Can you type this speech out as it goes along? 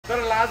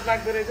लाज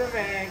लाग्दो रहेछ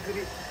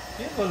म्यागरी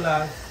के बोल्ला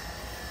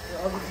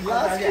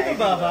लाज के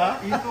बाबा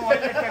हिजो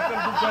मैले ट्र्याक्टर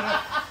बुक गरेर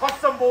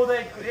कसम बोल्दै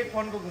एक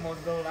फोनको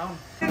घुमाउँछु दौडाउँ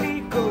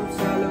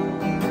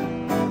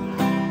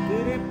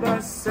तेरे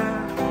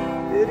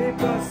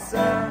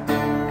पासा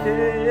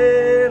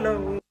खेलौ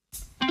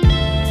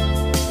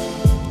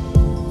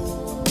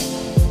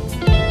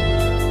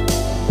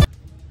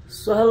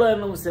So hello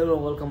and namaste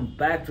everyone, welcome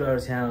back to our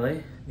channel है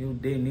न्यू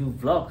डे न्यू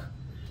भ्लग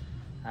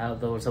अब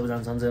त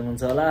सबैजना सन्चै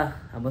हुनुहुन्छ होला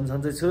म पनि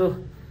सन्चै छु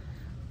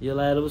यो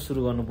लाएर पो सुरु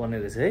गर्नुपर्ने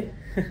रहेछ है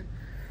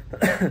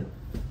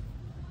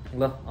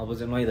ल अब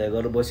चाहिँ नुहाइधुवाइ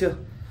गरेर बस्यो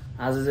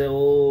आज चाहिँ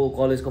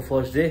कलेजको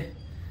फर्स्ट डे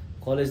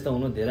कलेज त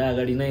हुनु धेरै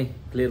अगाडि नै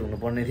क्लियर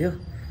हुनुपर्ने थियो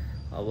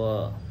अब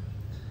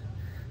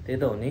त्यही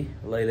त हो नि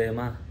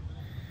लैलैमा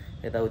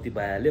यताउति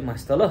भइहाल्यो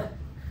मास त ल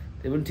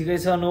त्यो पनि ठिकै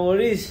छ नो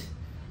वरिज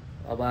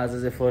अब आज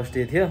चाहिँ फर्स्ट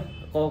डे थियो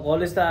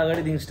कलेज त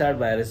अगाडिदेखि स्टार्ट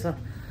भएर रहेछ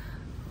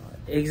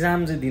एक्जाम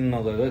चाहिँ दिन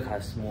नगएको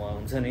खास म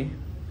हुन्छ नि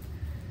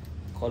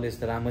कलेज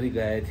त राम्ररी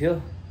गएको थियो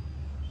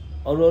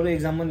अरू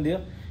एक्जाम पनि दियो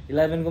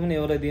 11 को पनि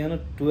एउटा दिएन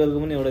 12 को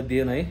पनि एउटा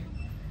दिएन है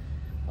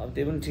अब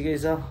त्यो पनि ठिकै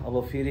छ अब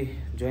फेरि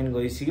जोइन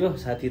गरिसक्यो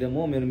साथी र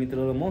म मेरो मित्र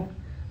र म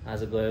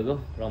आज गएको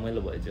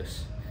रमाइलो भइजोस्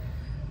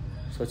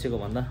सोचेको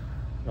भन्दा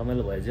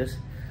रमाइलो भइजोस्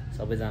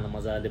सबैजना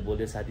मजाले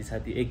बोल्यो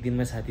साथी एक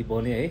दिनमै साथी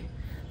बन्यो है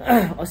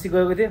अस्ति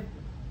गएको थियो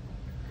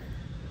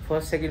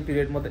फर्स्ट सेकेन्ड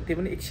पिरियड मात्रै त्यो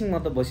पनि एकछिन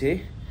मात्र बस्यो है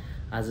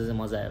आज चाहिँ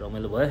मजा आयो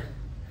रमाइलो भयो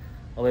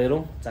अब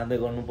हेरौँ जाँदै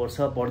गर्नुपर्छ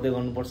पढ्दै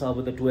गर्नुपर्छ अब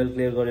त 12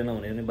 क्लियर गरेन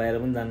भने पनि बाहिर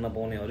पनि जान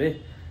नपाउने हो रे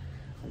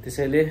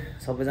त्यसैले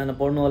सबैजना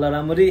पढ्नु होला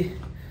राम्ररी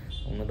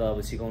हुन त अब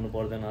सिकाउनु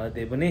पर्दैन होला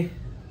त्यही पनि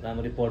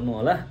राम्ररी पढ्नु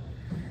होला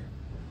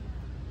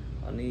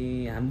अनि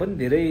हामी पनि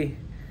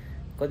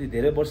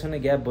धेरै वर्ष नै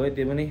ग्याप भयो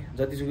त्यो पनि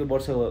जतिसुकै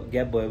वर्ष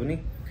ग्याप भयो पनि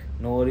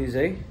नो वरिज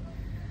है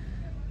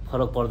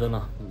फरक पर्दैन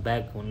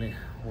ब्याक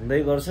हुँदै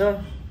गर्छ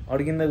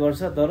अड्किँदै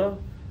गर्छ तर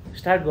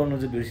स्टार्ट गर्नु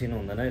चाहिँ बिर्सिनु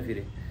हुँदैन है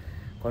फेरि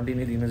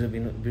कन्टिन्यू दिनु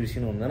चाहिँ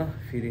बिर्सिनु हुँदैन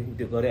फेरि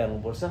त्यो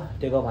गरिहाल्नुपर्छ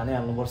टेकअप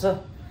हानिहाल्नुपर्छ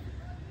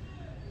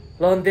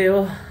ल अनि त्यही हो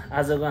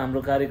आजको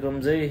हाम्रो कार्यक्रम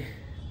चाहिँ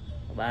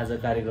अब आज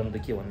कार्यक्रम त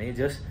के भन्ने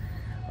जस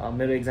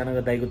मेरो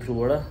एकजनाको दाइको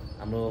थ्रुबाट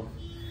हाम्रो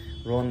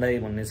रोहन दाई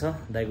भन्ने छ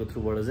दाइको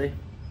थ्रुबाट चाहिँ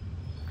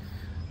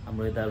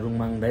हाम्रो यता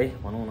रुङमाङ दाई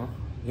भनौँ न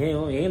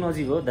यही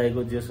नजिक हो दाइको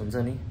जस हुन्छ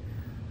नि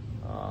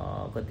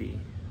कति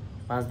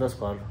 5-10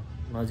 घर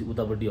नजिक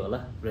उतापट्टि होला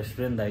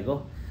रेस्टुरेन्ट दाइको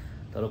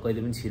तर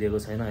कहिले पनि छिरेको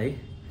छैन है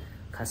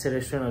खासै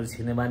रेस्टुरेन्टहरू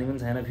छिर्ने बानी पनि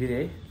छैन फेरि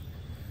है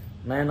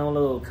नयाँ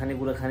नौलो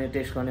खानेकुरा खाने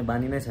टेस्ट गर्ने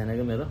बानी नै छैन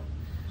क्या मेरो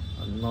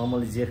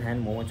नर्मली जे खाएँ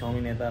मोमो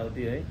चाउमिन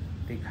यताउति है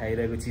त्यही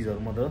खाइरहेको चिजहरू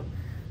मात्र हो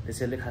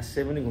त्यसैले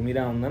खासै पनि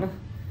घुमिरहेको हुँदैन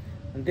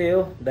अनि त्यही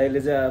हो दाइले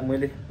चाहिँ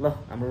मैले ल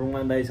हाम्रो रुममा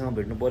दाइसँग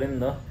भेट्नु पऱ्यो नि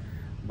त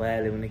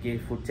भइहाल्यो भने केही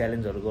फुड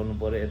च्यालेन्जहरू गर्नु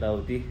पऱ्यो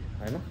यताउति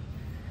होइन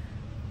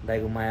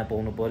दाइको माया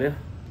पाउनु पऱ्यो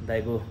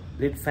दाइको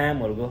लिड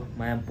फ्यामहरूको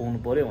माया पाउनु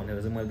पऱ्यो भनेर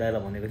चाहिँ मैले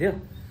दाइलाई भनेको थियो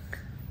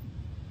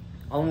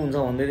आउनुहुन्छ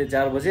भन्दै थियो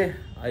 4 बजे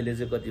अहिले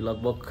चाहिँ कति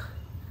लगभग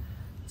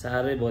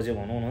 4 बजे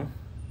भनौँ न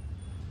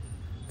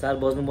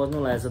 4 बज्नु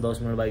लागेको छ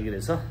 10 मिनट बाँकी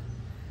रहेछ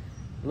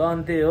ल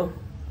अनि त्यही हो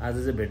आज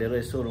चाहिँ भेटेर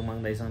यसो रुमाङ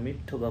दाइसँग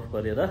मिठो गफ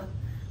गरेर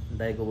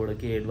दाइकोबाट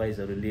केही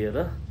एडभाइसहरू लिएर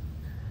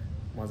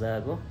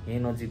मजाको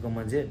यहीँ नजिकको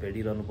मान्छे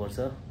भेटिरहनुपर्छ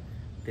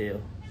त्यही हो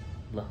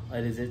ल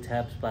अहिले चाहिँ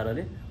छ्याप्स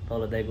पाराले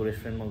तल दाइको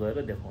रेस्टुरेन्टमा गएर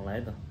देखाउँला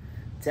है त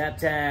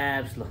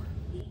च्याप्स ल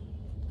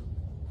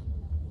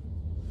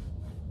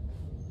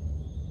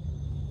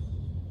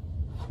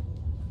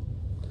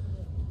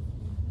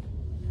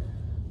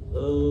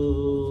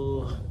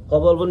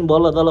कपाल पनि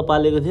बल्ल तल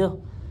पालेको थियो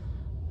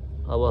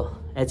अब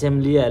एचएम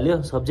लिइहाल्यो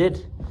सब्जेक्ट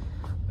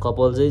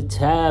कपाल चाहिँ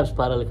छ्याप्स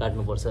पाराले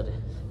काट्नुपर्छ अरे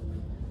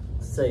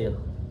सही हो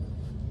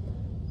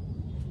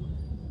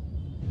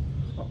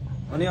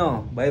अनि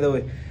बाइ द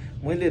वे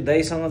मैले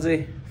दाइसँग चाहिँ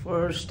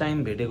फर्स्ट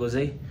टाइम भेटेको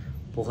चाहिँ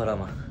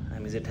पोखरामा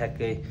हामी चाहिँ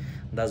ठ्याक्कै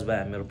दाजुभाइ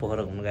हामीहरू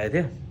पोखरा घुम्नु गएको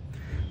थियो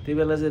त्यही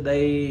बेला चाहिँ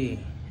दाइ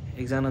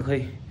एकजना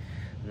खै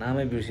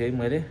नामै बिर्सेँ है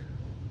मैले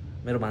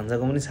मेरो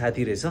भान्जाको पनि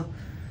साथी रहेछ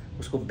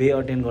उसको बे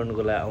अटेन्ड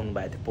गर्नुको लागि आउनु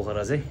भएको थियो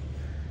पोखरा चाहिँ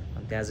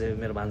अनि त्यहाँ चाहिँ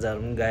मेरो भान्जाहरू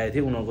पनि गएको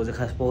थियो उनीहरूको चाहिँ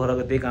खास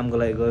पोखराको त्यही कामको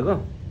लागि गएको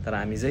तर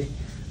हामी चाहिँ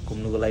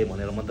घुम्नुको लागि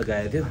भनेर मात्रै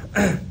गएको थियो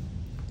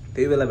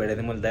त्यही बेला भेटेको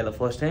थिएँ मैले दाइलाई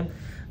फर्स्ट टाइम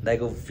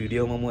दाइको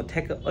भिडियोमा म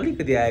ठ्याक्कै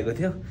अलिकति आएको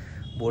थियो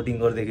बोटिङ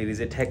गर्दाखेरि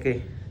चाहिँ ठ्याक्कै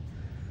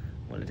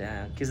मैले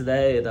त्यहाँ के छ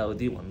दाइ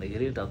यताउति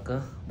भन्दाखेरि टक्क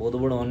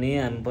बौद्धबाट आउने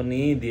हामी पनि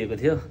दिएको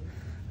थियो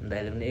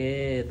दाइले पनि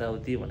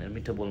यताउति भनेर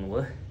मिठो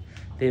बोल्नुभयो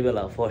त्यही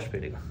बेला फर्स्ट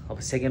भेटेको अब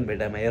सेकेन्ड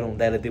भेटाइमा हेरौँ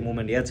दाइलाई त्यो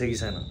मोमेन्ट याद छ कि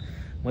छैन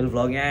मैले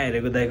भ्लग यहाँ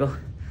हेरेको दाइको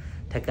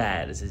ठ्याक्क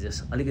आएर चाहिँ जस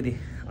अलिकति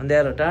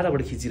अन्ध्याएर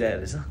टाढाबाट खिचिरहेको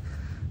रहेछ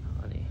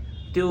अनि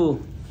त्यो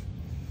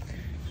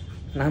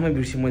नामै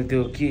बिर्सेँ मैले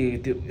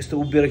त्यो यस्तो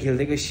उभिएर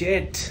खेल्थेँ कि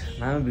सेट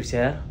नामै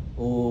बिर्स्या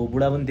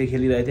बुढा पनि त्यो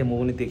खेलिरहेको थिएँ म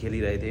पनि त्यो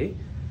खेलिरहेको थिएँ है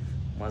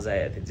मजा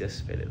आएको थियो जस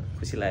भेटेर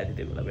खुसी लागेको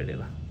थियो त्यो बेला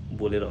भेटेर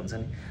बोलेर हुन्छ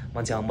नि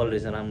मान्छे हम्बल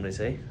रहेछ राम्रो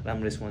रहेछ है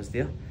राम्रो रेस्पोन्स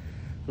दियो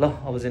ल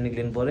अब चाहिँ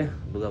निक्लिनु पऱ्यो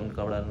लुगा पनि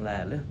कपडाहरू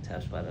लगाइहाल्यो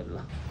छ्याप्स पारेर ल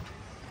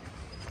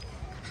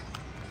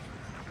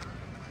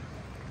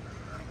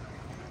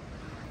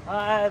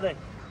आयो दाइ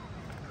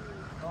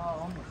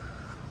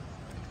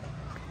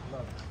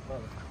ल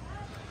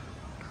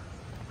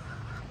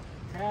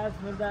Chyap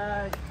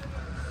merdai.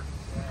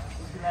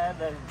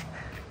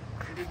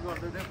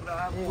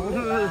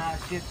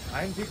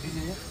 I'm 50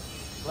 here.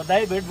 ल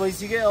दाइ भेट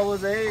भइसक्यो अब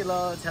चाहिँ ल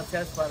छ्याप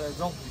पारेर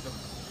जाउँ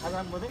खाजा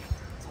मात्रै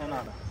छैन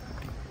होला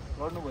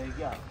गर्नुभयो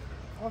क्या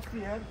अस्ति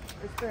यार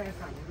यस्तो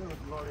हानेको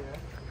लड्यो यार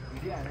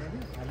भिडियो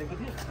हालेको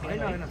थियो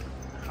होइन होइन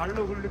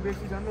खाल्डो गुल्डो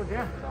बेसी जानु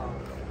त्यहाँ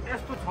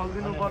यस्तो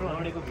छल्दिनु पर्यो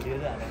लडेको भिडियो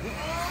चाहिँ हालेको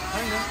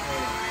होइन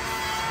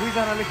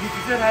दुईजनाले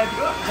खिची चाहिँ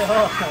राखेको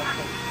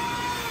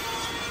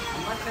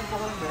मान्छे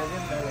पकाउनु भयो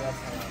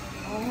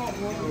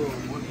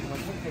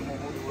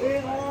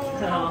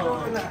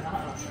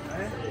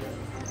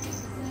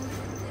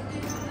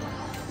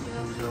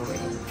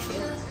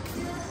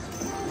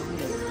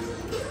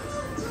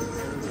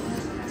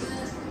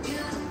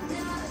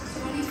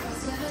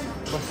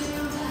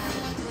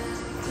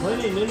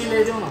नि नुनी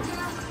ल्याइदेऊ न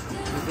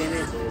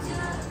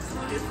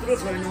त्यत्रो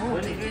छैन हो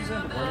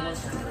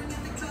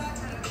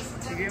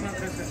ठिकै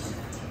मात्र छ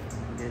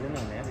धेरै नै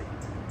हुने यार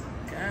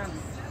कहाँ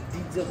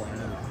दिज्ज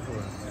भएन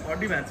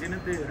हड्डी भाँचिएन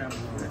त्यही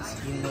राम्रो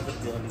स्किनमा त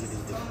त्यो अलिकति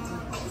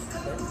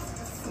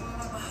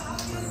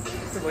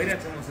यस्तो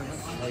भइरहेको छ मसँग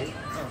है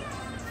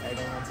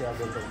अहिले मान्छे अब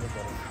त हुनै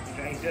पर्यो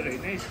राइडर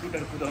होइन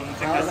स्कुटर कुदाउनु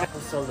चाहिँ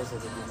कस्तो चल्दैछ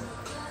त्यो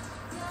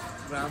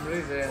राम्रै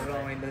छ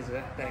रमाइलो छ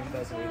टाइम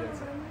पास भइरहेछ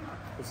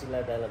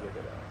खुसीलाई दाइलाई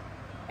भेटेर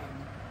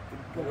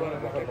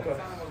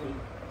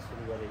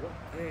सुरु गरेको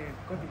ए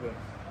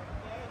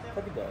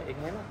कति भयो एक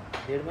महिना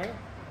 1.5 महिना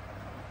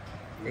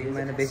 1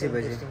 महिना बेसी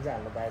भएपछि चाहिँ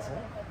हाल्नु पाएछ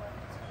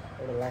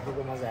एउटा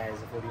लाखेको मजा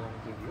आएछ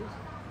 41K भ्युज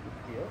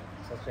त्यो हो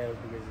सब्सक्राइबर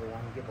पुगेछ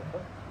 1K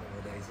भर्खर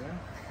हुँदैछ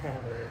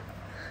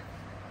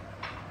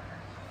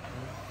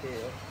त्यही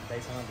हो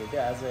दाइसँग भेट्यो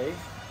आज है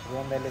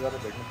रोहन दाइले गर्दा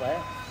भेट्नु पायो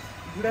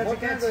बुढा चाहिँ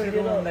कहाँ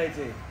गयो रोहन दाइ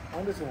चाहिँ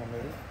आउँदैछु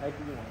भन्दै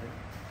आइपुग्यो भन्दै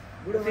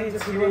बुढा मान्छे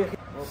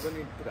म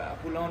पनि पुरा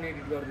पुलाउने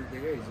एडिट गर्दै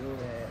थिएँ क्या हिजो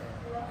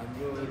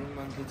हाम्रो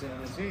रुममा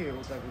किचनमा चाहिँ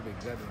उताको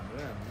भेट्घाट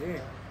भनेर हामीले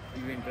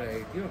इभेन्ट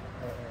राखेको थियो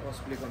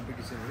कस्प्ले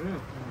कम्पिटिसनहरू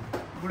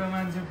बुढा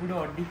मान्छे बुढो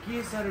हड्डी के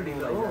साह्रो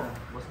ढिलो हो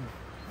बस्नु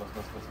बस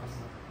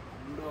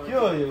के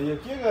हो यो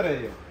के गरे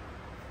यो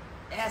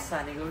एस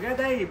हानेको क्या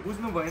दाइ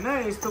बुझ्नु भएन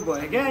यस्तो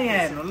भयो क्या यहाँ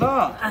हेर्नु ल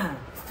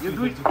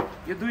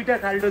यो दुईटा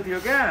खाल्डो थियो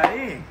क्या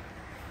है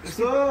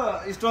यस्तो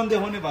स्टोन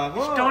देखाउने भएको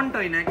स्टन्ट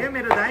होइन क्या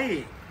मेरो दाइ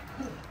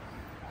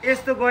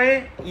यस्तो गए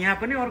यहाँ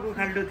पनि अर्को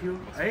खाल्डो थियो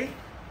है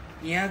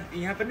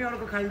यहाँ पनि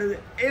अर्को खाल्डो थियो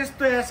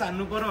यस्तो एस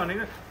हान्नु पर्यो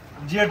भनेको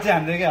जेट चाहिँ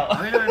हान्दै क्या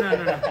होइन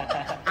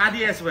आधी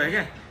एस भयो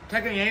क्या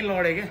ठ्याक्कै यहीँ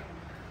लडेँ क्या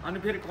अनि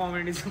फेरि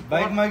कमेडी चाहिँ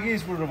बाइकमा कि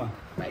स्कुटरमा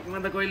बाइकमा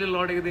त कहिले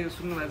लडेको देखेको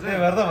सुन्नु भएको त्यही छ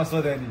भएर त म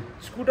सोधेँ नि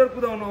स्कुटर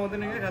कुदाउनु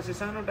आउँदैन क्या खासै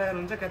सानो टायर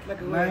हुन्छ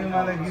क्याटलाको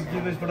मलाई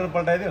गिफ्ट स्कुटर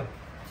पल्टाइदियो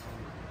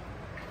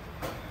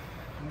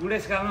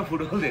बुढेसकालमा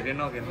फुटबल धेरै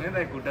नखेल्नु है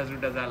दाइ खुट्टा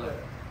सुट्टा जाला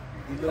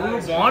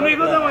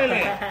भनेको त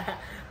मैले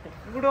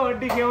बुढो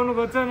हड्डी खेलाउनु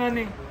खोज्छ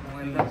नानी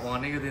मैले त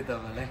भनेको थिएँ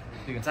तपाईँलाई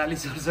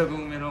 40 वर्षको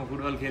उमेरमा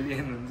फुटबल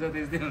खेलिहाल्नुहुन्छ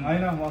त्यस्तै हुन्छ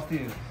होइन म अस्ति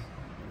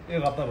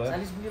एक हप्ता भयो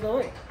 40 पुग्यो त हो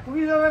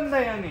पुगिसक्यो नि त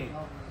अनि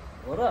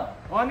हो र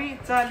अनि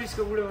 40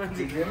 को बुढो मान्छे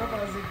झिक्दैन त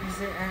अझै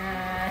पिछे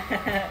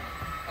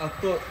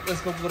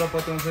यसको कुरा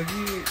पत्याउँछ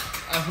कि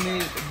आफ्नै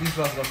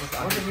विश्वास गर्छ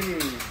अन्त फेरि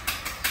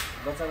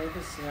बच्चाको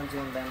त्यो सिगान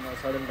चिगान टाइममा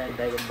सडन टाइम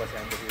ड्राइभरमा बसेर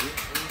अन्त फेरि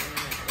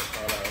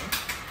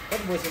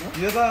कति बसेन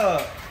यो त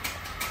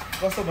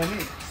कस्तो भने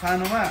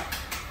सानोमा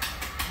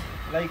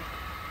लाइक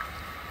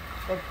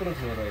कत्रो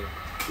थियो र यो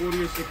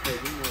कोरियो सिक्थ्यो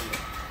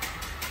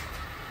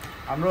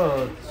हाम्रो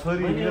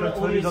छोरी मेरो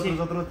छोरी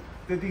जत्रो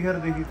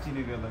त्यतिखेरदेखि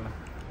चिनेको यसलाई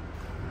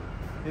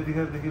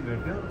त्यतिखेरदेखि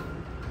भेट्थ्यो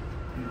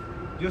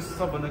यो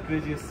सबभन्दा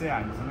क्रेजिएस्ट चाहिँ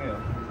हामीसँगै हो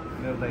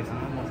मेरो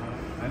दाइसँग मसँग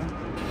होइन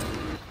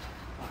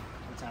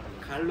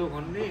खाल्डो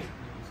खन्ने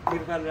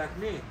तिरपाल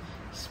राख्ने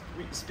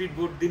स्पिड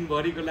बोट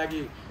दिनभरिको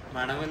लागि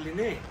भाडामा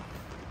लिने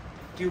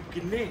ट्युब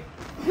किन्ने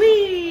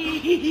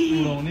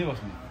उडाउनै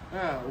बस्ने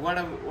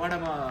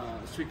वाडामा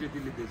स्वीकृति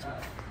लिँदैछु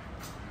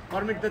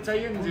पर्मिट त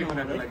चाहियो नि जे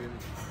कुराको लागि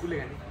कुले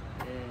खाने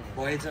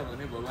भएछ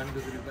भने भगवान्को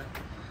कृपा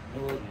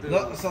ल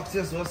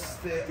सक्सेस होस्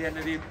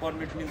त्यहाँनिर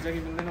पर्मिट मिल्छ कि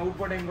मिल्दैन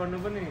उपट्याङ गर्नु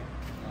पनि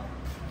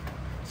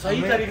सही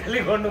तरिकाले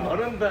गर्नु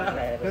पर्यो नि त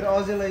फेरि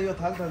अझैलाई यो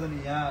थाहा छ नि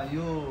यहाँ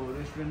यो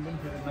रेस्टुरेन्ट पनि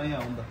फेरि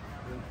नयाँ हो नि त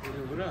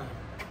कुरा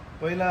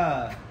पहिला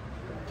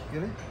के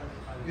अरे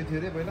के थियो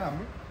अरे पहिला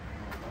हाम्रो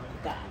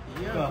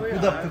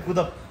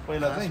कुदप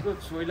पहिला चाहिँ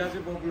सोइला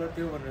चाहिँ पपुलर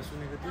थियो भनेर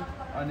सुनेको थियो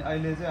अनि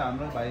अहिले चाहिँ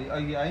हाम्रो भाइ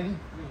अघि आयो नि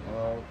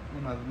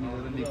उनीहरू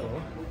मिलेर लिएको हो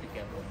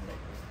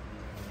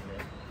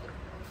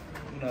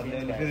उनीहरूले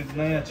अहिले फेरि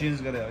नयाँ चेन्ज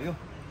गरे हो यो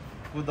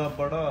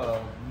कुदपबाट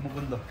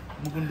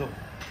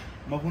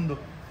मकुन्दो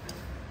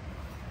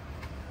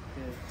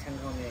त्यो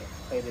छ्याङ्गाउने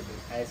कहिले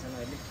आएछन्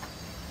अहिले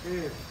ए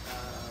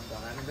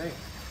भनानी दाइ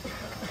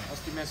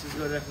अस्ति मेसेज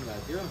गरिराख्नु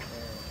भएको थियो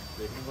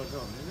भेट्नुपर्छ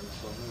भन्ने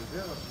भन्नु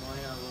थियो म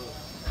यहाँ अब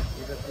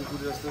यता कुकुर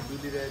जस्तो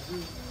डुलिरहेको छु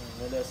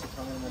मैले अस्ति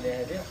ठमेलमा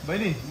ल्याएको थिएँ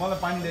बहिनी मलाई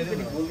पानी ल्याइदियो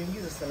नि बोलिङ कि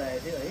जस्तो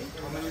लागेको थियो है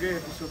ठमेलकै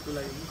एपिसोडको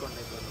लागि पनि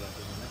कन्ट्याक्ट गर्नुभएको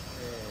थियो मलाई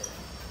ए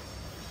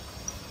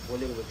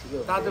बोलेको ठिकै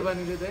हो तातो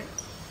पानीले चाहिँ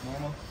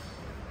मोमो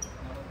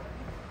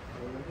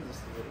बोल्नु कि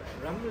जस्तो लाग्यो।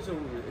 राम्रो छ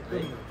ऊ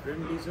एकदम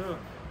फ्रेन्डली छ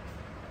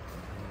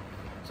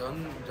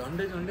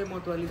झन्डै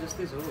मतवाली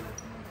जस्तै छ हौ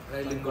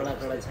राइलिङ कडा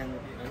छ्याङ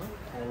होइन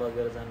ठाउँ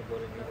लगेर जानु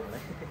पऱ्यो नि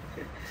मलाई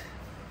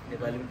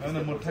नेपाली होइन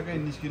म ठ्याक्कै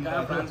निस्किनु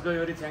कहाँ फ्रान्स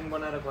गयो अरे छ्याङ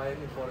बनाएर खुवायो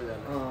नि पऱ्यो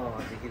जाला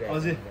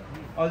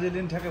अझैले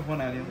पनि ठ्याक्कै फोन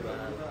हाल्यो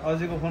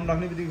अझैको फोन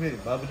राख्ने बित्तिकै फेरि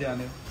बाबुले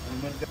हाल्यो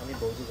अनि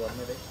भाउजू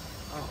घरमै रे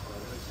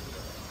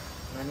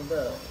नानी त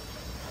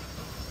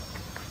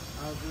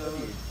आज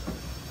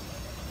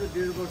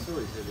त्यो 1.5 वर्ष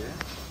भइसक्यो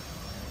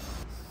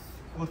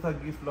कुर्ता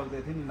गिफ्ट लग्दै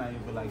थियो नि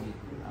नानीको लागि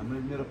हाम्रो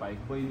मेरो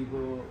भाइको बहिनीको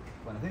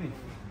भनेको थियो नि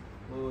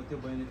हो त्यो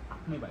बहिनी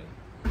आफ्नै भाइ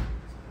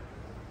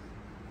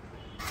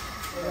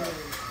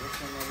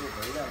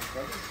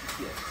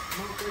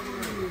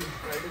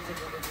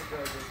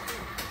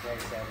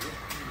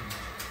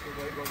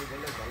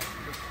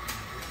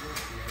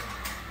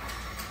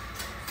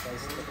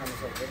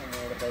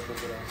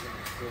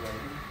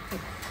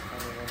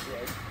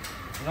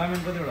रामेन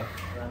कतिवटा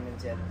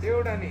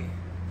एउटा नि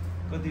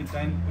कति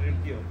टाइम पिरियड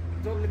के हो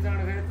जसले जाँड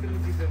गयो त्यसले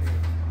जित्छ नि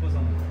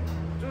कोसँग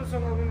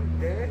जोसँग पनि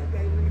धेरै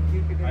दाइ पनि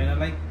के होइन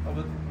लाइक अब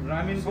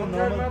रामेनको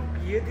संसारमा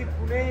यदि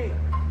कुनै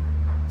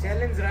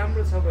च्यालेन्ज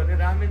राम्रो छ भने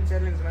रामेन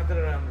च्यालेन्ज मात्र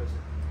राम्रो छ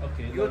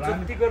ओके यो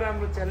जतिको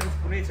राम्रो च्यालेन्ज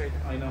कुनै छैन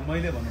होइन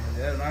मैले भन्नु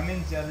खोजेँ रामेन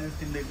च्यालेन्ज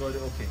तिमीले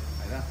गर्यो ओके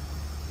होइन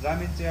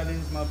रामेन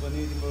च्यालेन्जमा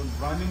पनि तिम्रो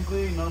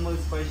रामेनकै नर्मल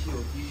स्पाइसी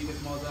हो कि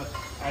त्यसमा अझ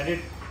एडेड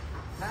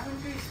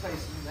रामेनकै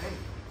स्पाइसी भाइ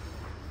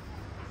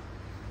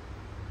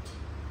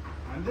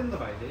हान्छ नि त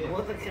भाइले म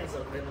त खान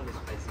सक्दैन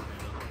स्पाइसी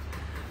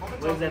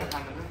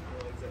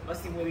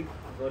अस्ति मैले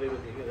गरेको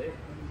थिएँ कि है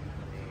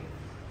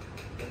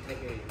अनि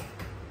ठ्याक्कै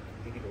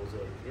दिदी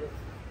भाउजूहरू थियो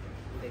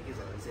उसले के छ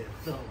भने चाहिँ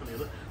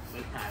भनेर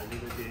मैले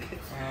हालिदिएको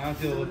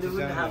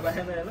थिएँ थाहा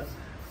पाएन होइन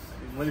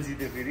मैले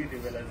जितेँ फेरि त्यो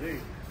बेला चाहिँ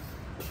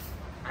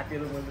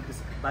आँटेर मैले त्यस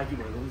बाँकी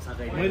भएको पनि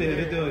सकाइ मैले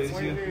हेरेँ त्यो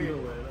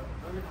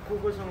अनि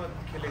कोसँग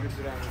खेलेको छु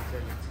रामेन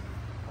च्यालेन्ज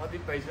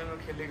अदिप भाइसँग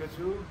खेलेको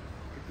छु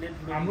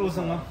हाम्रो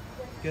उसँग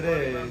के अरे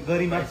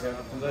गरिमा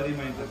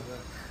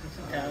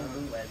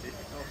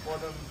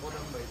पदम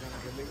भाइसँग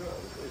खेलेको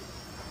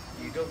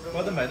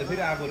पदम भाइ त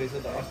फेरि आएको रहेछ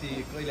त अस्ति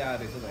कहिले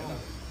आएको रहेछ त होइन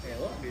ए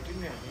हो भेट्यौँ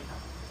नि हामी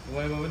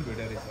वैभव पनि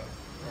भेटेको रहेछ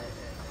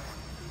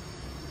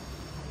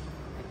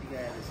यतिकै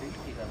आएर चाहिँ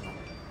के गर्नु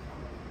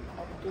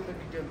अब त्यो त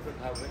डिटेल त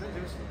थाहा भएन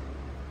जस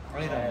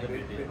आइरहेको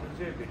भेट्नु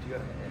चाहिँ भेटियो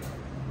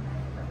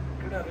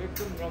केटाहरू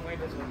एकदम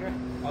रमाइलो छ क्या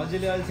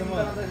अझैले अहिलेसम्म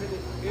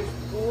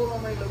यस्तो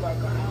रमाइलो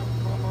भएको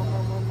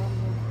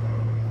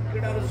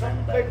केटाहरू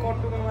सबै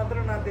कट्टुमा मात्र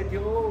नाच्दै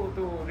थियो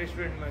त्यो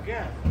रेस्टुरेन्टमा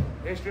क्या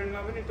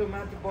रेस्टुरेन्टमा पनि त्यो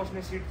माथि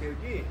बस्ने सिट थियो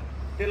कि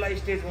त्यसलाई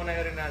स्टेज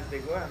बनाएर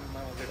नाच्दिएको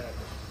आमा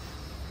केटाहरू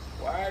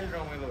वाइल्ड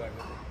रमाइलो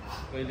भएको थियो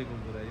कहिलेको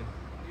कुरा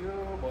यो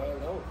भयो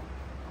होला हौ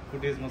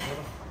फुटेजमा छ र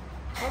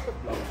छ त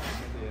ब्लग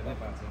हेर्नै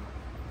पाएको छैन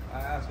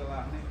आजकल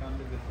आफ्नै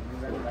कामले व्यस्त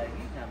जानु लाग्यो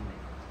कि काम नै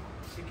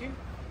सिक्किम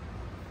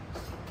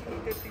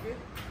त्यत्तिकै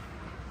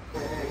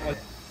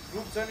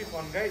ग्रुप छ नि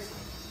फन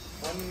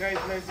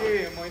गाइजलाई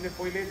चाहिँ मैले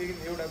पहिल्यैदेखि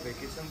एउटा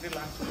भेकेसन चाहिँ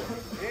लान्छु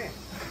भनेको थिएँ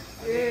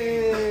ए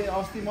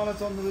अस्ति मलाई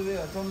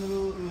चन्द्रु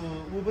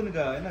ऊ पनि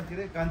गयो होइन के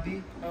अरे कान्ति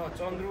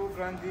चन्द्रु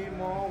क्रान्ति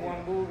म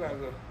वाम्बु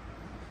गएको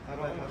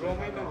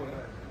रमाइलो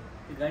भयो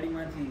त्यो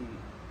गाडीमाथि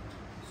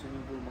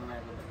स्विमिङ पुल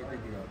बनाएको त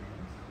यतैतिर हो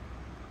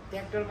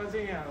ट्र्याक्टरमा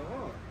चाहिँ यहाँ हो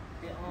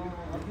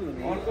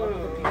अर्को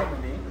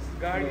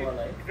गाडी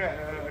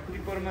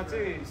टिप्परमा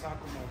चाहिँ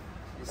साँकोमा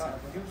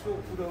दिउँसो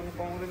कुदाउनु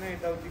पाउँदैन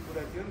यताउति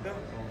कुरा थियो नि त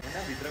होइन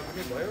भित्र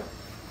पनि भयो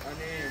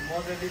अनि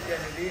मजाले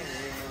त्यहाँनिर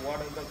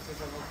वार्ड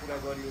अध्यक्षसँग कुरा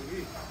गरियो कि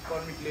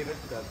पर्मिट लिएर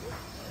कुदाएको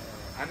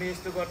हामी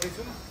यस्तो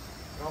गर्दैछौँ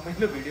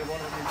रमाइलो भिडियो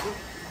बनाउँदैछौँ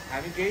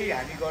हामी केही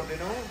हानि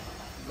गर्दैनौँ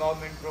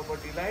गभर्मेन्ट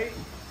प्रपर्टीलाई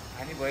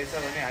हानि भएछ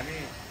भने हामी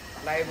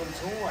लायबल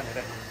छौँ भनेर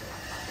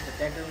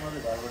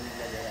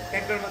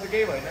ट्र्याक्टरमा त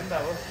केही भएन नि त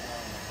अब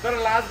तर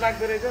लाज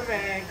लाग्दो रहेछ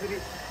म्याकुरी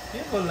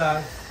के को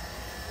लाज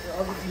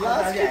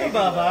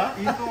बाबा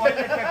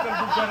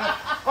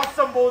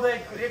कसम बौदै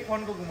एक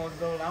फनको घुमाउँछ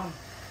आउँ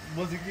म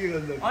चाहिँ के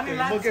गर्छु अनि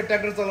म के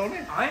ट्र्याक्टर चलाउने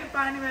होइन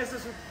पानीमा यसो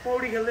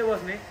पौडी खेल्दै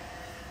बस्ने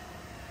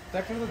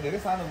ट्र्याक्टर त धेरै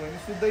सानो भयो नि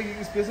सुत्दै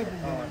स्पेसै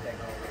पुग्दैन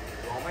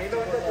रमाइलो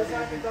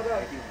तर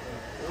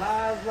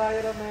लाज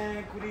लागेर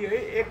म्याकुरी है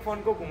एक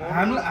फनको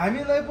घुमाउनु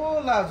हामीलाई पो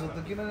लाज हो त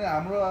किनभने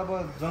हाम्रो अब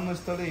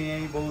जन्मस्थलै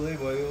यहीँ बौद्धै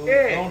भयो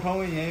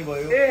ठाउँ यहीँ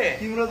भयो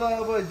तिम्रो त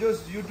अब जो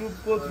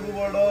युट्युबको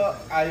थ्रुबाट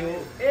आयो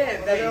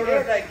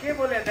के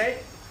बोले दाइ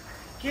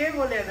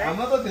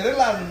हाम्रो त धेरै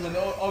लाज हुन्छ नि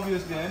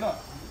अभियसली होइन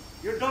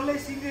यो डल्लै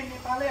सिङ्गै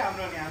नेपालै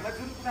हाम्रो नि हामीलाई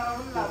जुन कुरामा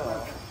पनि लाज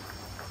लाग्छ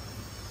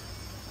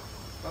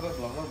तर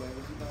झगडा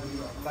भएपछि त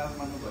लाज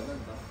मान्नु भएन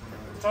नि त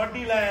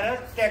चड्डी लगाएर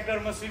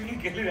ट्र्याक्टरमा स्विमिङ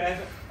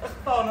खेलिरहेको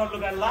कस्तो अनुहार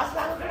लुगा लाज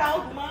लाग्यो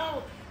घुमाऊ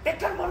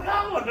ट्र्याक्टर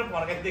फर्काऊ भनेर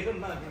फर्काइदिएको नि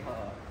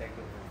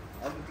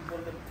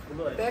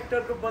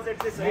ट्र्याक्टरको बजेट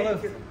चाहिँ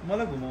छ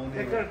मलाई घुमाउने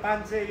ट्र्याक्टर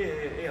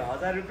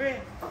 500 रुपियाँ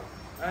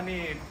अनि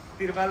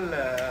तिरपाल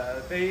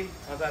त्यही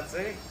 1000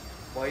 चाहिँ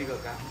भइगयो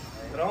काम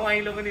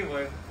रमाइलो पनि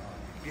भयो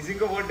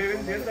घिसिङको बर्थडे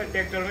पनि थियो नि त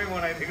ट्र्याक्टरमै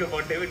मनाइदिएको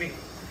बर्थडे पनि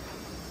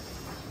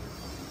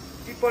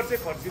टिप्पर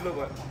चाहिँ खर्चिलो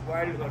भयो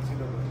वाइल्ड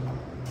खर्चिलो भयो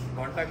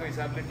घन्टाको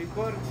हिसाबले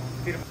टिप्पर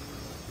तिर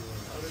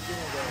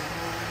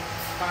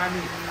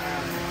पानी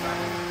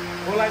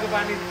खोलाको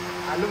पानी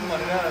हालौँ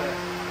भनेर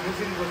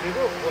मेसिन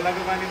खोजेको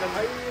खोलाको पानी त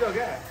खैरो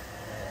क्या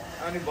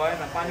अनि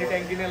भएन पानी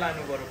ट्याङ्की नै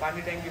लानु पर्यो पानी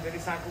ट्याङ्की फेरि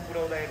साँकु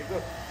पुऱ्याउँदाखेरिको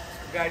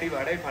गाडी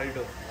भाडै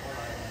फाल्टो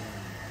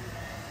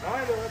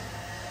रमाइलो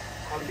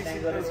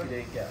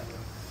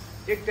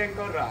एक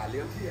ट्याङ्कर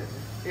हाल्यो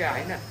ए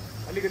होइन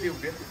अलिकति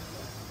उभियो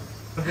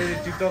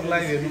टिकटक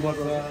लाइभ हेर्नुपर्छ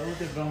ऊ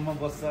त्यो ड्रममा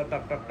बस्छ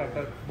टक टक टक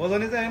टक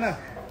बजाउने चाहिँ होइन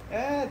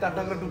ए टक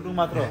टक र टुकटुक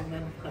मात्र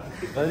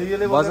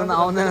बजाउन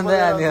आउँदैन त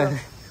अनि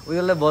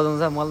उनीहरूलाई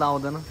बजाउँछ मलाई त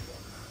आउँदैन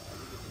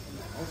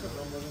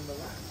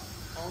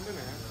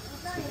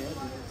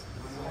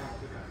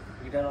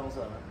गिटार आउँछ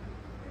होला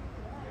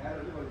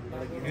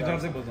गिटार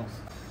चाहिँ बजाउँछ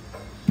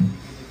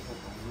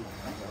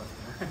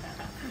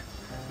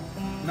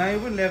नाइ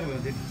पनि ल्याएको भयो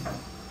त्यो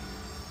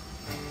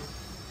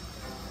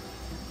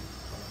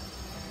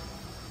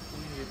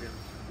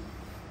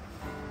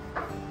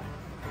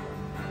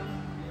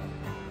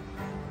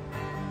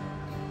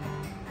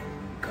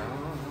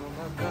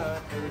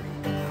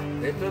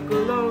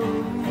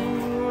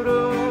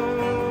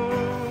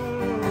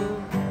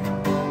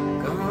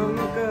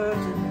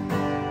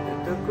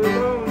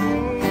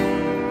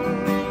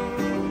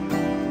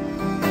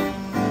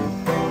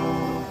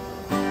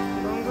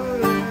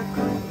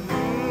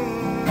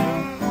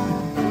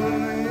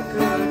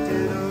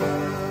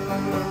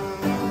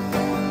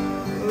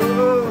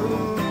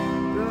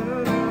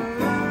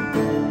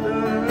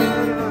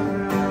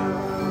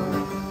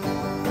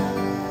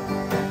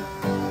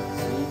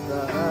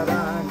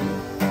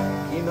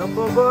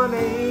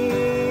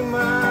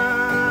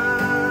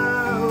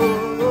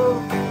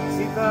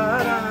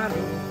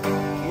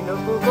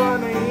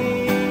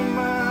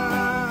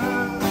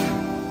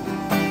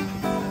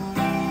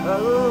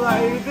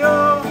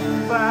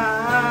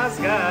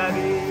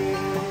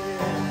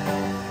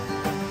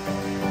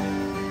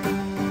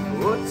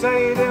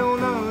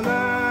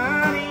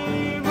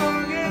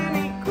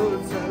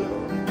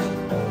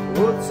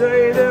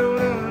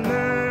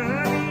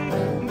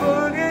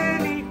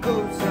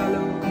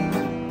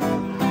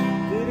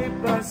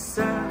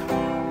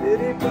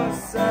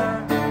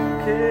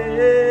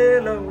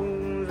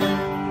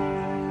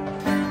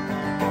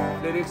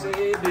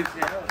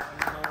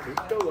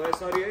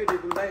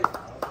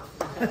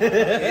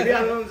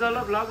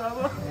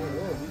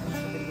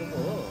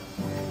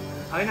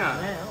होइन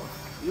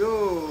यो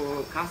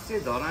खास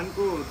चाहिँ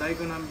धरानको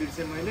दाईको नाम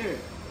बिर्सेँ मैले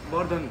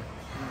वर्धन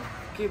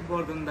के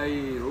वर्धन दाई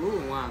हो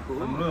उहाँको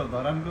हाम्रो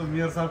धरानको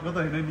मेयर साहबको त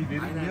होइन नि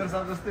फेरि मेयर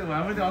साहब जस्तै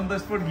उहाँ पनि अन द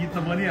स्पोट गीत त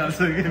बनिहाल्छ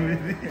कि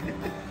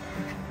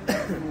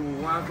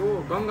उहाँको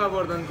गङ्गा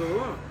वर्धनको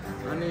हो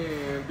अनि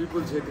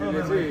विपुल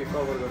छेत्रीले चाहिँ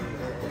कभर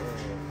गर्नुहुन्छ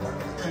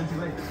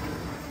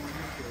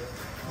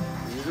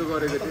हिजो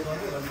गरेको थियो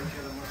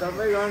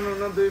तपाईँ गर्नु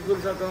न दुई फुल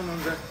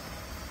सघाउनुहुन्छ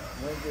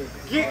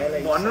के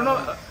भन्नु न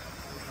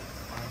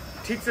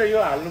ठिक छ यो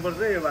हाल्नुपर्छ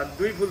यो भात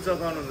दुई फुल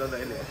सघाउनुहुन्छ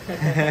दाइले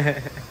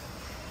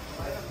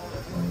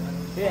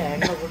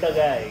ह्याङमा खुट्टा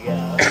गयो क्या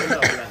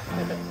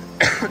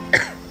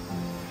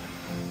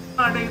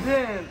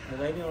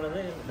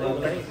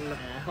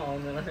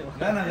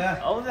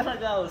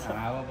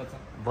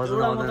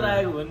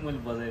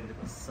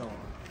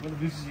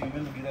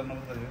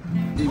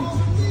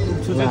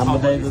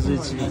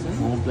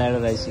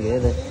प्ल्याडर आइसक्यो है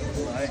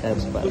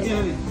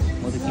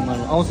म त किमा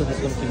आउँछ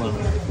त्यसको पनि किमा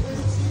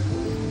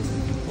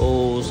ओ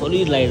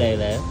सलिड लाइट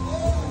आइरह्यो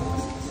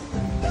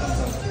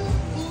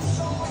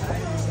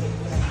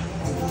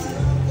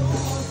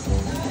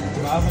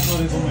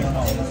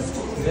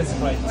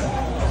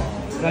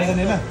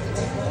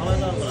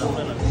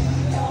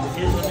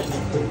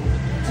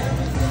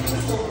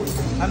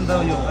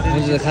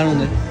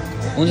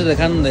हुन्छ त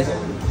खानु हुँदै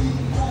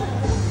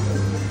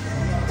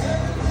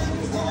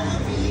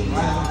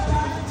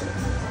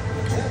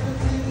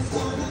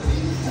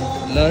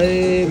ल है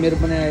मेरो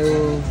पनि आयो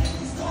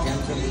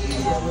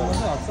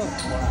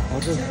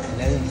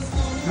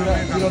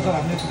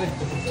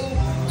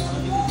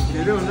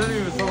धेरै हुन्छ नि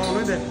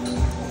सघाउनै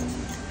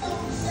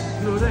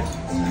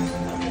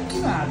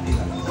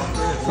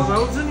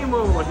सघाउँछु नि म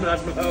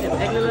भनिराख्नु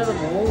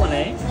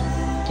भने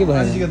के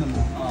भयो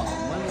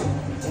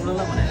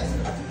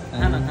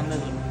खाना खाँदै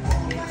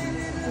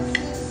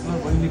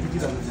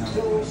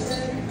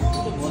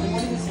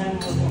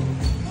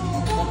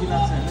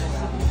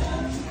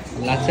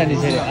लाग्छ नि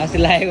फेरि अस्ति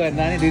लागेको भने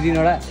नानी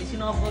 2-3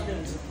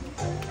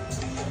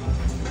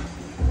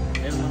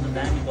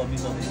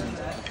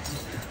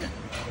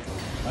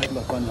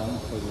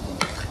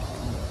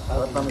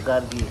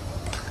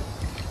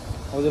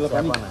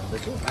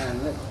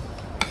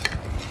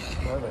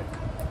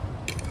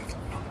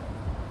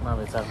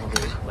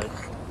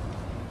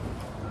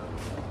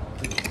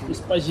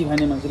 स्पाइसी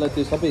खाने मान्छेलाई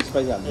त्यो सबै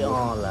स्पाइसी हाल्छ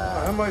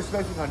म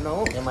स्पाइसी खान्न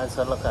हो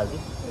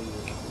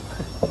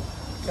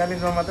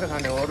च्यालेन्जमा मात्र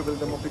खाने हो अरू बेला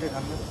त म पिरै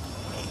खान्न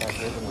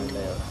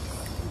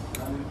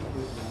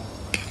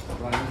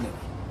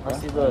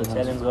अस्ति त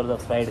च्यालेन्ज गर्दा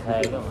फ्राइड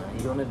खाएको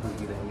हिजो नै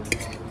दुखिरहेको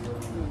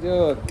त्यो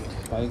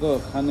भाइको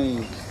खाने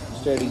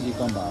स्ट्राटेजी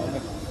कम भयो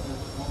क्या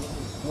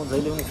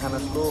जहिले पनि खाना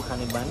स्लो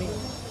खाने बानी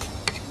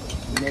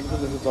नेटको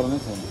जस्तो चल्नै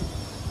छैन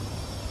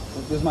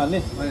त्यसमा हाल्ने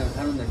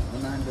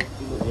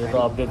यो त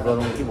अपडेट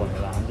गरौँ कि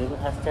भनेर हामीले पनि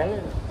खास चाहियो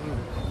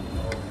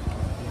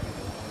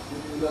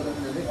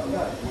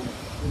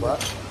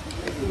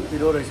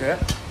पिरो रहेछ या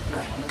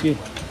के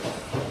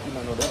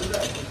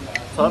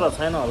छ र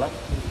छैन होला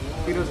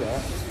पिरो छ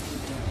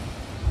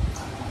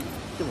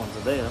के भन्छ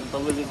दाइ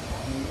तपाईँले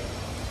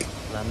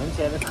लानु पनि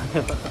चाहिने खाने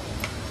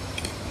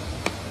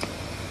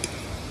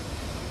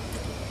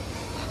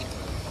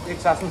एक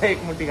सासमा एक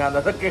मुठी खाँदा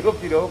त के को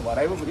पिरो हो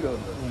भराइ पो पिरो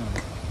हुन्छ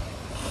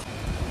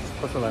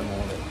कस्तो लाग्नु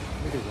मलाई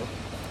मिठो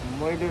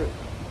मैले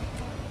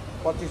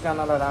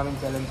 25जनालाई रामेन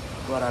च्यालेन्ज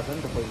गराएको छु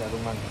नि त पहिला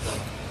रुममा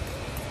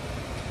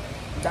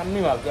दामी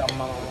भएको थियो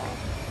अम्मा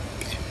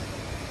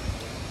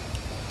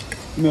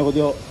तिमीहरूको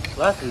त्यो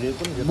लास्ट भिडियो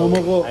कुन थियो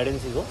मोमोको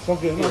आइडेन्सीको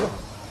सक्यो होइन अब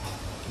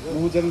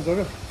मोमो च्यालेन्ज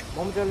सक्यो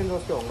मोमो च्यालेन्ज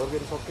अस्ति हङ्गर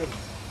गेम सक्यो नि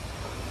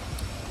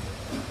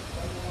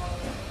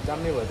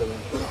दामी भयो त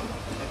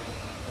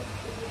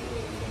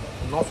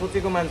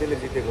नसोचेको मान्छेले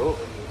जितेको हो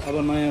अब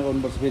नयाँ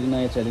गर्नुपर्छ फेरि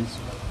नयाँ च्यालेन्ज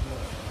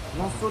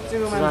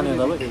नसोचेको जाने मान्छेले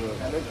तपाईँ जितेको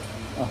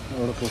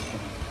एउटा कोक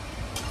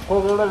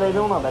कोक एउटा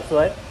ल्याइदेऊ न भाइ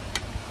है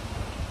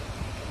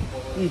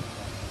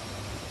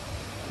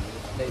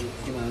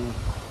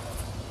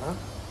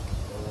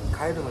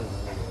खायो त मैले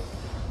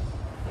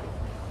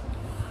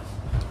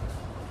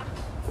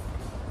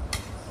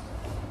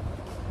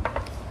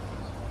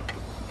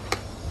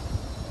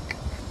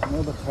म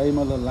त खाइ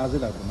मलाई लाजै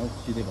लाग्दैन हौ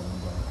सिधै भन्नु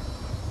पर्यो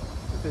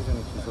त्यसो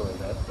चिसो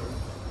भइरहेको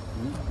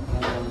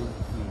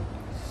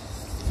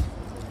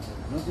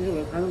त्यसो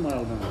भए खानु मन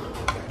आउँदैन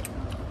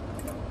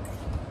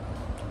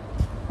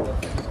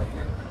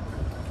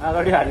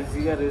अगाडि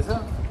हालिसकेको रहेछ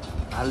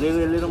हालिदिएको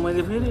हेलेर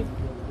मैले फेरि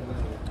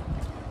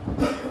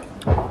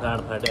गाड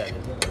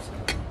फाटिहालेँ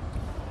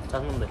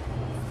चाख्नु दाइ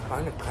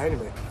होइन खायो नि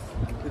भाइ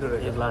पिरो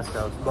रहेछ एक लास्ट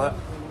आउँछ भयो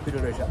पिरो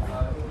रहेछ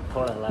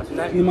थोडा लास्ट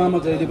इमामा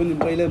जहिले पनि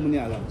पहिल्यै मुनि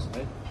हाल्छ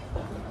है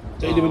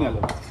जहिले पनि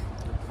हाल्छ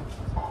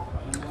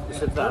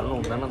त्यसरी त हाल्नु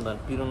हुँदैन नि त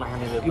पिरो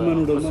नखानेले त किमा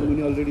नुडलमा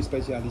मुनि अलरेडी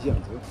स्पाइसी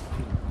हालिसहाल्छ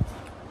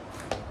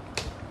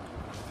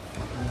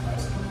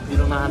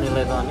पिरो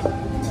नखानेलाई त अनि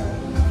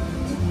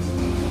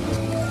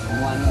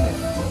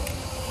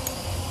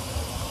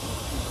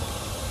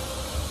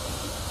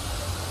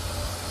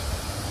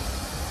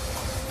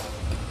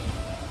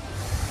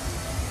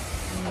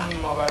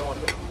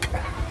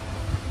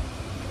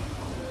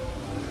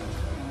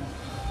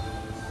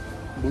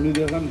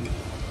भुलिदिएका नि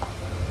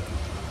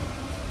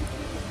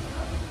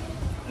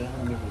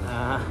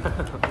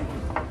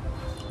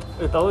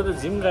ए तपाईँ त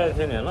जिम गएको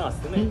थियो नि होइन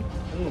अस्ति नै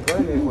गयो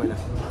नि एक महिना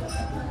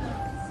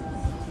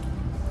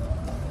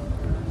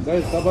गाई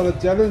तपाईँलाई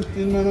च्यालेन्ज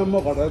 3 महिनामा म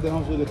घटाएर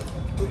देखाउँछु दे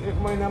एक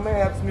महिनामै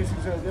एप्स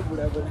निस्किसक्यो थियो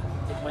बुढा पनि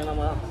एक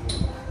महिनामा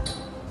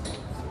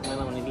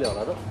निक्ल्यो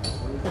होला त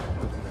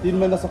 3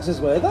 महिना सक्सेस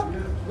भयो त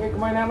एक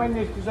महिनामै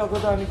निस्किसक्यो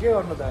त अनि के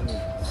गर्नु त अनि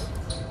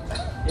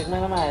एक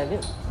महिनामा आयो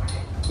थियो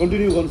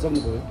कन्टिन्यू गर्न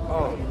सक्नुभयो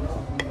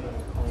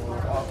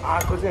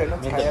आएको चाहिँ होइन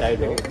मेरो त टाइट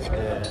हो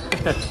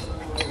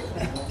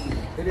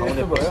फेरि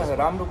यस्तो भयो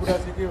राम्रो कुरा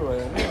चाहिँ के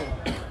भयो भने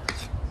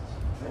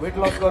वेट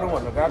लस गरौँ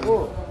भनेर गएको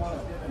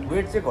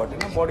वेट चाहिँ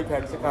घटेन बडी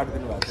फ्याट चाहिँ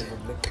काटिदिनु भएको थियो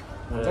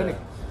हुन्छ नि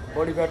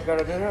बडी फ्याट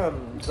काटेर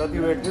जति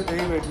वेट थियो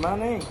त्यही वेटमा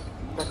नै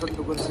टक्कन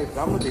टुक्कन सेप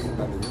राम्रो देख्नु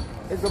थाल्यो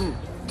एकदम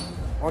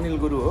अनिल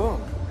गुरु हो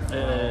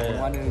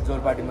वहाँनिर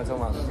जोरपाटीमा छ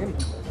उहाँको चाहिँ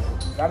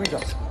दामी छ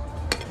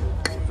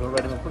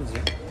जोरबारीमा कुन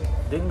चाहिँ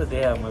देख्न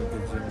देखायो मैले त्यो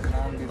चाहिँ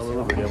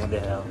तपाईँको भिडियोमा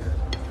देखायो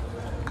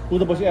ऊ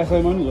त पछि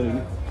एसआईमा पनि गऱ्यो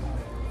नि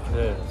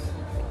ए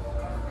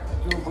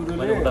त्यो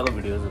मैले गुरुले उताको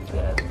भिडियो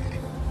देखायो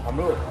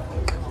हाम्रो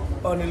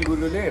अनिल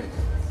गुरुले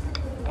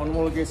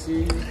अनमोल केसी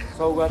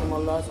सौगात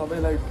मल्ल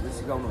सबैलाई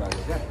सिकाउनु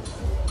भएको क्या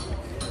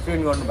ट्रेन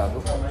गर्नुभएको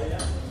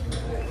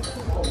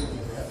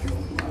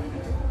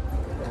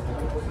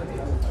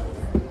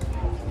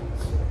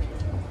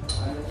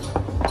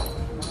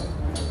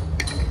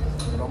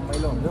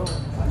रमाइलो हुन्थ्यो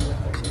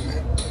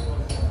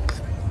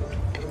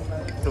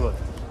त्यो भयो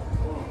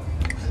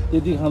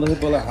त्यति खाँदाखेरि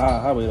पहिला हा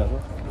हा भइरहेको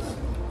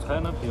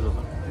छैन पिरो त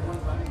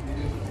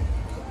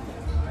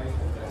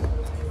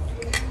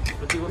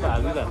त्यतिको त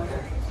हालिरहेको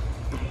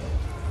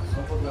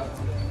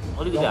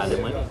अलिकति हालेँ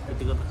मैले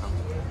त्यतिको त खानु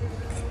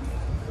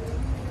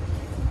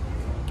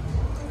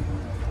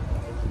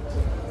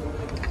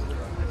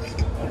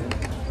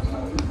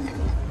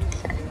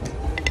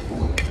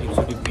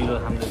एकचोटि पिरो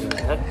खाँदैछ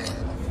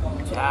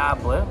छ्याप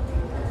भयो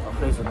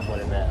फ्रेस हुनु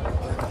पऱ्यो त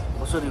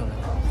कसरी हुने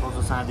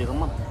सोचो साँधेको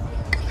म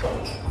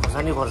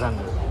खोर्सानी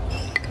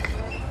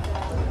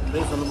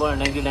फ्रेस हुनु पऱ्यो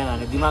ड्याङ्की ड्याङ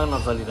हाने दिमाग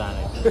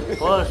नचलिरहने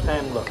फर्स्ट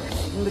टाइम ल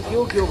के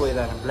हो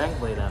भइरहेको ब्ल्याङ्क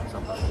भइरहेको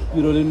सबै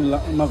पिरोले नि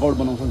नकआउट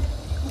बनाउँछ नि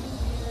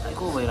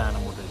को भइरहेन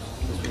म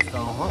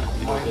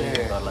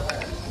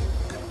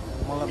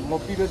मलाई म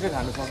पिरो चाहिँ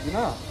खानु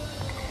सक्दिनँ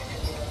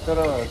तर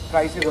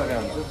ट्राई चाहिँ गरेर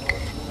हुन्छु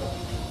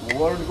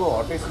वर्ल्डको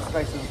हटेस्ट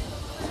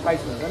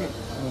स्पाइस हुन्छ नि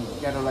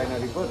क्यारोलाइना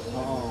रिपर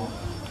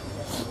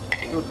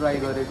त्यो ट्राई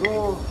गरेको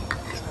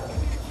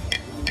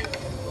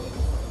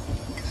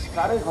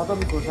साह्रै खतम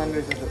खोर्सानी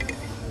रहेछ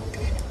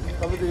त्यो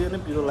तपाईँ त यो नै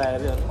पिरो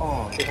लाग्यो अरे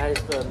त्यो खाए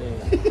जस्तो अनि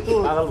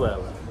पागल भयो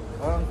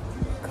होला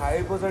खाए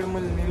पछाडि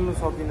मैले निल्नु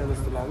सकिनँ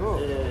जस्तो लाग्यो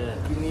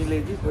कि निले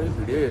कि खोइ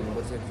भिडियो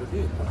हेर्नुपर्छ एकचोटि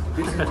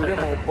बिर्सिन्छु क्या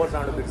म उपर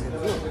चाँडो बिर्सिन्छु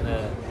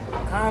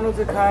खानु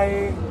चाहिँ खाएँ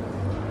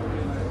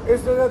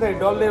यस्तो क्या त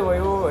डल्ले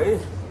भयो है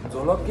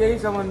झोलक केही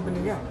सामान पनि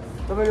क्या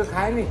तपाईँको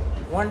खाएँ नि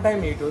वान टाइम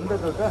हिट हो नि त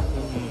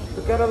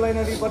त्यो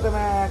क्यारोलाइना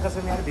रिपोर्टमा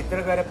कसैले यहाँ भित्र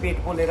गएर पेट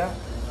पोलेर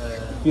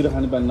पिरो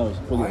खाने बानी नहोस्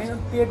होइन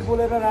पेट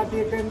पोलेर राति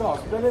एक टाइम त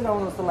हस्पिटलै जाउँ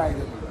जस्तो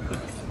लाग्यो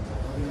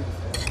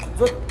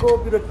जसको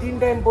पिरो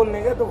 3 टाइम पोल्ने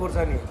क्या त्यो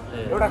खोर्सानी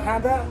एउटा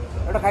खाँदा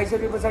एउटा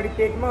खाइसके पछाडि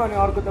पेटमा अनि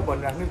अर्को त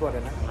भनिराख्नै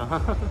परेन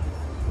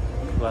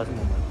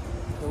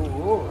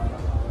हो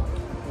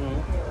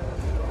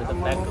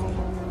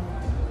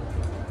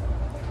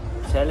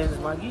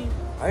च्यालेन्जमा कि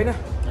होइन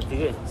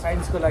ठिकै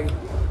साइन्सको लागि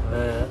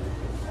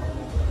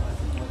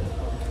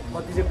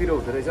कति चाहिँ पिरो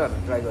हुँदो रहेछ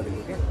भनेर ट्राई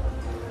गरेको क्या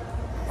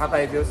थाहा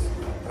पाइदियोस्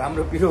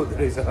राम्रो पिरो हुँदो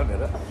रहेछ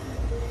भनेर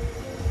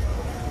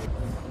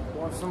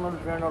पर्सनल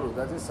ट्रेनर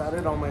हुँदा चाहिँ साह्रै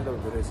रमाइलो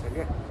हुँदो रहेछ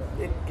क्या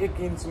एक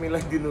इन्च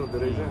मिलाइदिनु हुँदो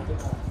रहेछ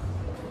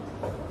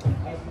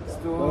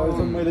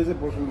मैले चाहिँ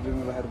पर्सनल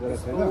ट्रेनर राखेर गरेको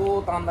छैन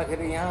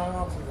तान्दाखेरि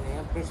यहाँ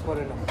प्रेस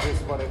परेन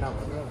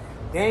भनेर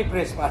त्यहीँ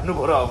प्रेस पार्नु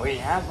पऱ्यो अब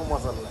यहाँको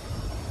मसललाई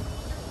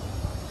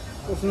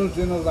पर्सनल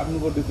ट्रेनर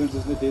राख्नुको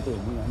डिफ्रेन्सेस नै त्यही त हो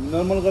नि हामी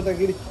नर्मल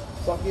गर्दाखेरि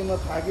सकेन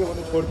थाक्यो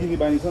भने छोडिदिने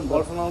बानी छ नि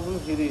पर्सनल पनि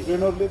फेरि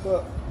ट्रेनरले त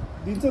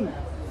दिन्छ नि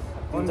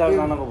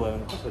 3-4जनाको भयो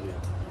भने कसरी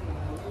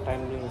टाइम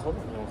लिनु छ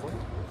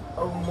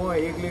अब म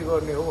एक्लै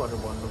गर्ने हो भनेर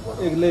भन्नु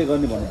पर्यो एक्लै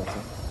गर्ने भन्नुपर्छ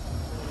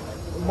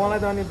मलाई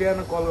त अनि बिहान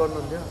कल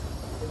गर्नुहुन्थ्यो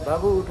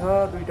बाबु उठ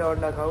 2टा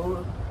अन्डा खाऊ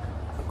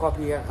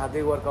कफी यहाँ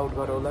खाँदै वर्कआउट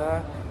गर होला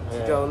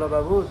छिटो होला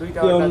बाबु 2टा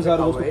अन्डा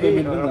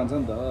पेमेन्ट पनि जान्छ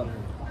नि त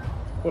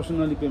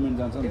पर्सनली पेमेन्ट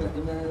जान्छ नि त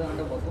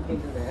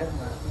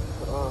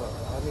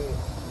अनि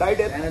डाइट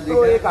यत्रो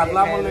एक हात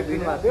लामो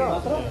लेखिदिनु भएको थियो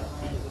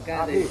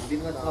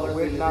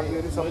वेट नाप्यो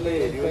अरे सबै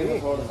हेऱ्यो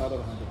अरे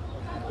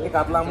एक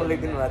हात लामो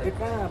लेखिदिनु भएको थियो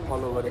कहाँ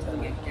फलो गरेँ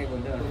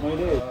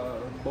मैले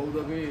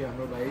बौद्धकै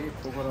हाम्रो भाइ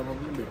पोखरामा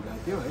पनि भेट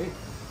भएको थियो है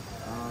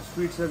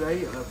स्विट छ भाइ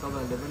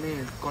तपाईँहरूले पनि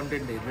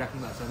कन्टेन्ट हेरिराख्नु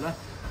भएको छ होला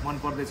मन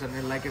पर्दैछ भने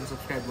लाइक एन्ड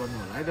सब्सक्राइब गर्नु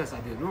होला है त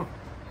साथीहरू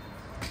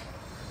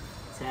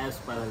छ्याप्स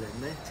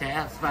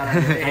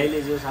पाराले दाइले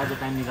जो आज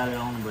टाइम निकालेर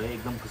आउनुभयो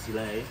एकदम खुसी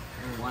लाग्यो है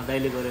उहाँ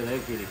दाइले गरेर है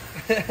फेरि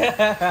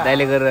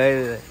दाइले गरेर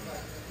है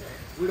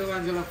बुढो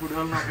मान्छेलाई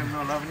फुटबल नखेल्नु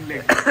होला पनि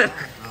लेख्छ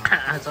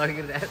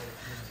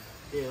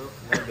त्यही हो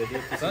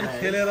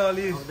खेलेर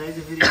अलि दाइ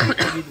चाहिँ फेरि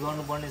एडिट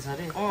गर्नुपर्ने छ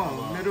अरे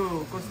मेरो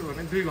कस्तो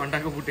भने 2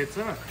 घन्टाको फुटेज छ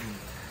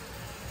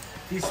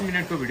 30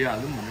 मिनटको भिडियो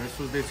हालौँ भनेर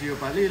सोच्दैछु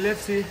योपालि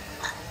लेट्स सी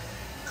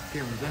के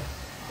हुन्छ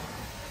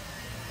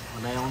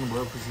दाइ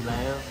आउनुभयो खुसी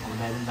लाग्यो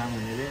दाइ पनि दाम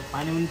हुने अरे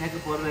पानी पनि ठ्याक्कै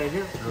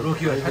परिरहेको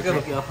रोक्यो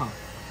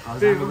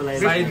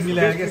साइड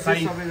मिलाएर के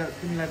साइड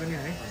तिमीलाई पनि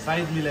है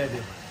साइड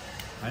मिलाइदियो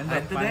हैन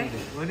त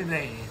हो नि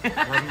दाइ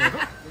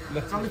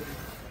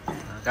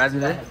काज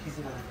मिलाए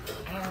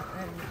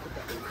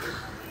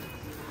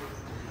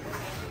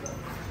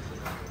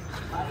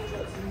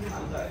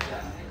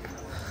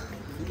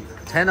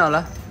छैन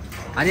होला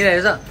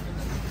हानिरहेको छ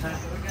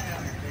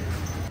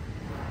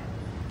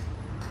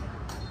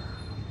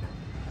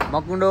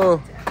मकुण्डो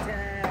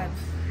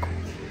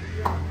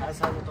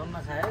खाजाको टन्न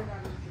खायो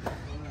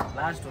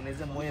लास्ट हुने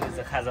चाहिँ मै रहेछ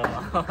खाजामा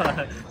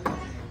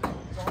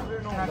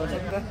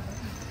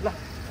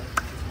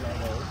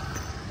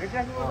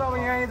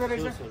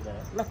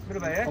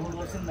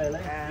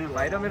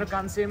भाइ र मेरो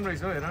काम सेम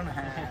रहेछ हेर न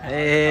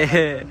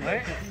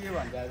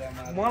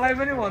मलाई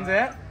पनि भन्छ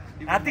यार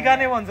हात्ती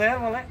खाने भन्छ यार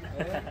मलाई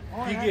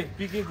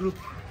पिके ग्रुप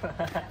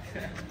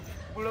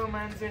बुढो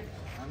मान्छे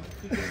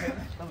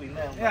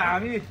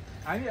हामी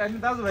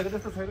दाजुभाइको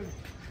त्यस्तो छैन नि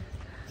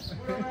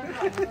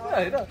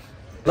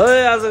ल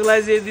आजको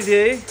लागि चाहिँ यति थियो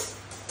है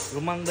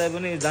रुमाङ दाइ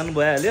पनि जानु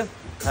भइहाल्यो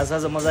खाजा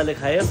मजाले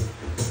खायो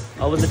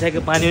अब चाहिँ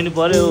ठ्याक्कै पानी पनि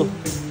पर्यो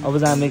अब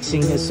चाहिँ हामी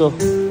एकछिन यसो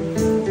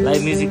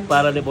लाइभ म्युजिक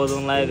पाराले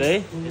बजाउनु लाग्यो है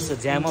यसो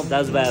ज्याम अफ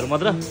दाजुभाइहरू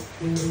मात्र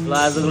ल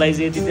आजको लागि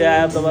चाहिँ यति थियो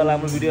आयो तपाईँलाई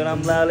हाम्रो भिडियो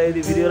राम्रो लाग्यो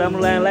यदि भिडियो राम्रो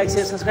लाग्यो लाइक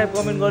सेयर सब्सक्राइब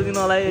कमेन्ट गरिदिनु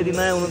होला यदि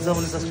नयाँ हुनुहुन्छ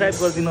भने सब्सक्राइब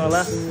गरिदिनु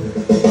होला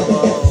अब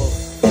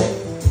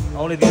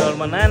आउने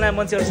दिनहरूमा नयाँ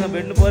मान्छेहरूसँग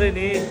भेट्नु पऱ्यो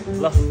नि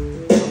ल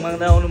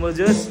माग्दा आउनुभयो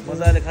जोस्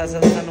मजाले खाजा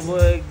खानुभयो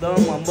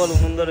एकदम हम्बल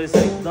हुनुहुँदो रहेछ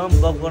एकदम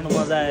गफ गर्नु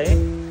मजा आयो है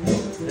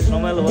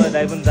रमाइलो भयो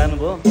दाइ पनि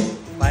जानुभयो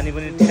पानी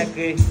पनि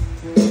ठ्याक्कै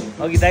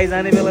अघि दाइ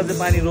जाने बेला चाहिँ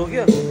पानी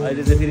रोक्यो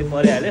अहिले चाहिँ फेरि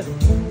परिहाल्यो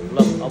ल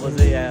अब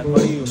चाहिँ यहाँ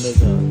कडी हुँदैछ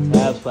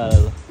छ्याप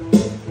पारेर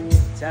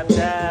छ्याप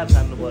छ्याप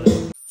खानु पऱ्यो